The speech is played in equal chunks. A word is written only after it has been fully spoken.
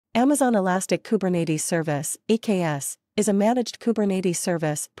Amazon Elastic Kubernetes Service, EKS, is a managed Kubernetes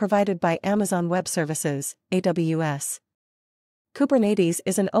service provided by Amazon Web Services, AWS. Kubernetes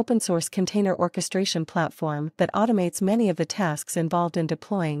is an open-source container orchestration platform that automates many of the tasks involved in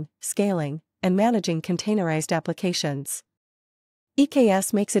deploying, scaling, and managing containerized applications.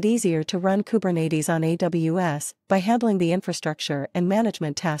 EKS makes it easier to run Kubernetes on AWS by handling the infrastructure and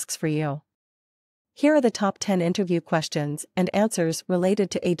management tasks for you. Here are the top 10 interview questions and answers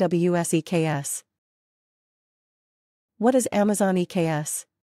related to AWS EKS. What is Amazon EKS?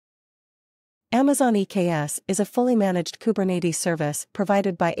 Amazon EKS is a fully managed Kubernetes service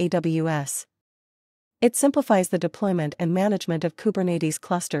provided by AWS. It simplifies the deployment and management of Kubernetes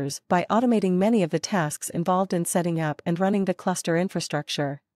clusters by automating many of the tasks involved in setting up and running the cluster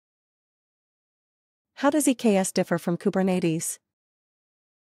infrastructure. How does EKS differ from Kubernetes?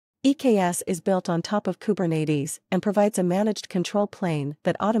 EKS is built on top of Kubernetes and provides a managed control plane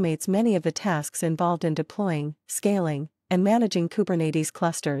that automates many of the tasks involved in deploying, scaling, and managing Kubernetes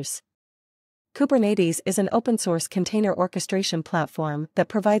clusters. Kubernetes is an open-source container orchestration platform that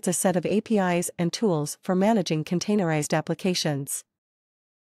provides a set of APIs and tools for managing containerized applications.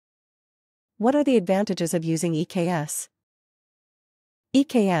 What are the advantages of using EKS?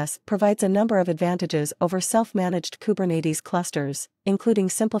 EKS provides a number of advantages over self-managed Kubernetes clusters, including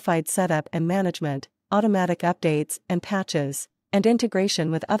simplified setup and management, automatic updates and patches, and integration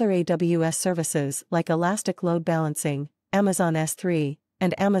with other AWS services like Elastic Load Balancing, Amazon S3,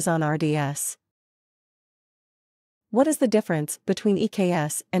 and Amazon RDS. What is the difference between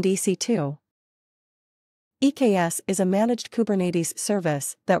EKS and EC2? EKS is a managed Kubernetes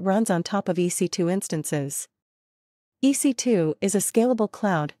service that runs on top of EC2 instances. EC2 is a scalable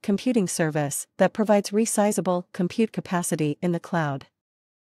cloud computing service that provides resizable compute capacity in the cloud.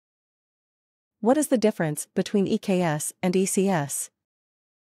 What is the difference between EKS and ECS?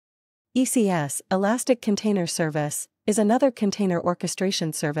 ECS, Elastic Container Service, is another container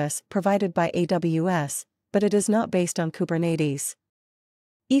orchestration service provided by AWS, but it is not based on Kubernetes.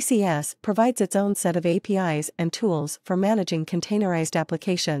 ECS provides its own set of APIs and tools for managing containerized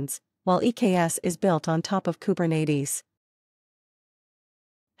applications, while EKS is built on top of Kubernetes.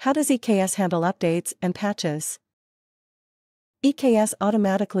 How does EKS handle updates and patches? EKS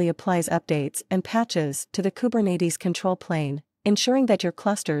automatically applies updates and patches to the Kubernetes control plane, ensuring that your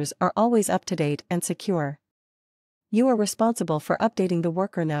clusters are always up to date and secure. You are responsible for updating the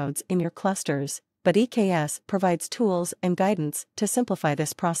worker nodes in your clusters, but EKS provides tools and guidance to simplify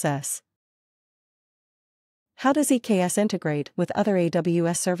this process. How does EKS integrate with other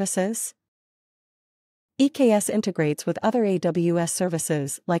AWS services? EKS integrates with other AWS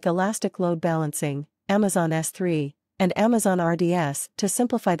services like Elastic Load Balancing, Amazon S3, and Amazon RDS to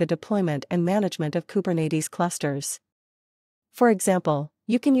simplify the deployment and management of Kubernetes clusters. For example,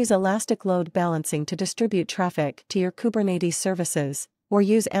 you can use Elastic Load Balancing to distribute traffic to your Kubernetes services, or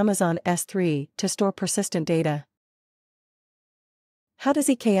use Amazon S3 to store persistent data. How does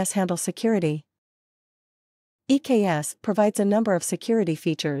EKS handle security? EKS provides a number of security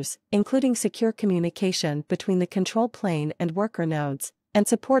features, including secure communication between the control plane and worker nodes, and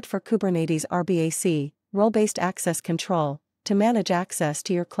support for Kubernetes RBAC, role-based access control, to manage access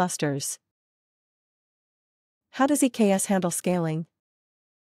to your clusters. How does EKS handle scaling?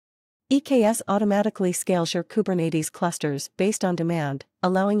 EKS automatically scales your Kubernetes clusters based on demand,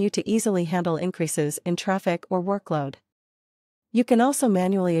 allowing you to easily handle increases in traffic or workload. You can also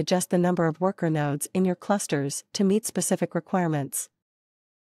manually adjust the number of worker nodes in your clusters to meet specific requirements.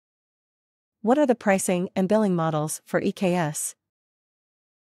 What are the pricing and billing models for EKS?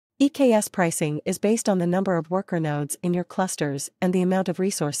 EKS pricing is based on the number of worker nodes in your clusters and the amount of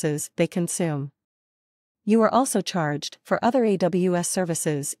resources they consume. You are also charged for other AWS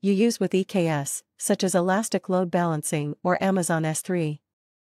services you use with EKS, such as Elastic Load Balancing or Amazon S3.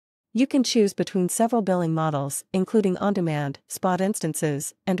 You can choose between several billing models, including on-demand, spot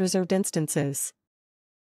instances, and reserved instances.